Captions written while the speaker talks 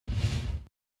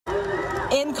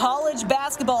In college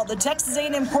basketball, the Texas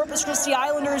A&M Corpus Christi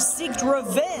Islanders seeked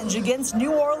revenge against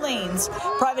New Orleans.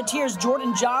 Privateers'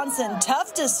 Jordan Johnson,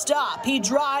 tough to stop. He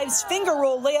drives, finger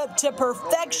roll layup to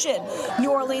perfection.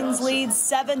 New Orleans leads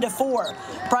 7-4.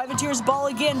 Privateers ball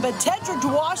again, but Tedrick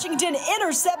Washington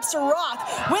intercepts a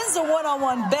rock, wins the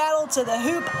one-on-one battle to the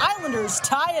hoop. Islanders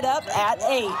tie it up at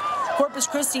 8. Corpus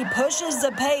Christi pushes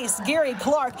the pace. Gary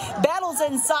Clark battles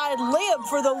inside, layup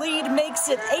for the lead, makes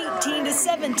it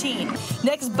 18-17.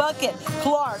 Next bucket,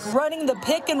 Clark running the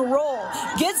pick and roll,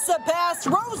 gets the pass,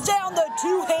 throws down the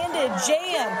two-handed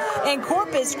jam, and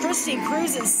Corpus Christi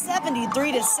cruises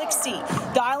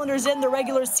 73-60. The Islanders end the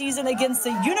regular season against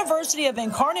the University of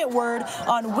Incarnate Word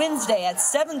on Wednesday at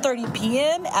 7:30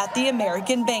 p.m. at the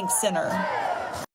American Bank Center.